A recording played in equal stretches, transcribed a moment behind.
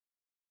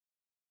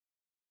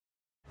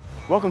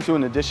Welcome to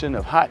an edition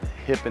of Hot,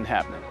 Hip, and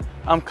Happening.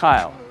 I'm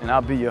Kyle, and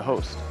I'll be your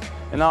host.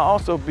 And I'll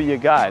also be your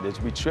guide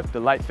as we trip the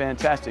light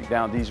fantastic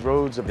down these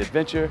roads of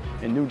adventure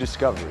and new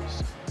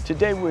discoveries.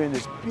 Today we're in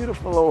this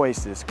beautiful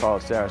oasis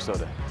called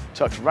Sarasota,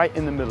 tucked right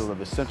in the middle of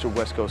the central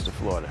west coast of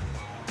Florida.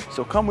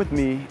 So come with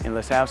me and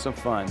let's have some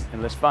fun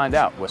and let's find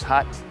out what's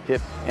hot,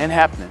 hip, and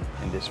happening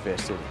in this fair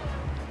city.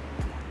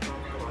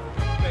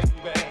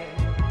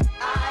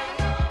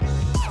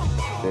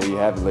 There you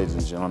have it, ladies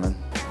and gentlemen.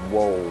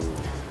 Whoa.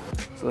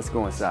 So let's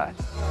go inside.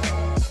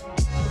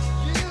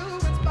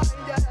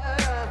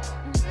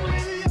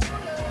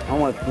 I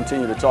want to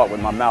continue to talk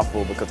with my mouth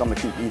full because I'm going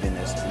to keep eating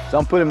this. So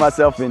I'm putting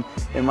myself in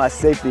my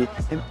safety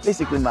and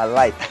basically my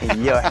life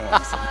in your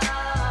hands.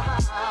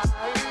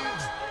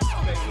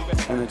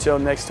 And until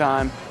next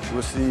time,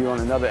 we'll see you on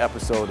another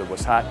episode of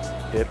What's Hot,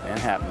 Hip, and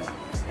Happening.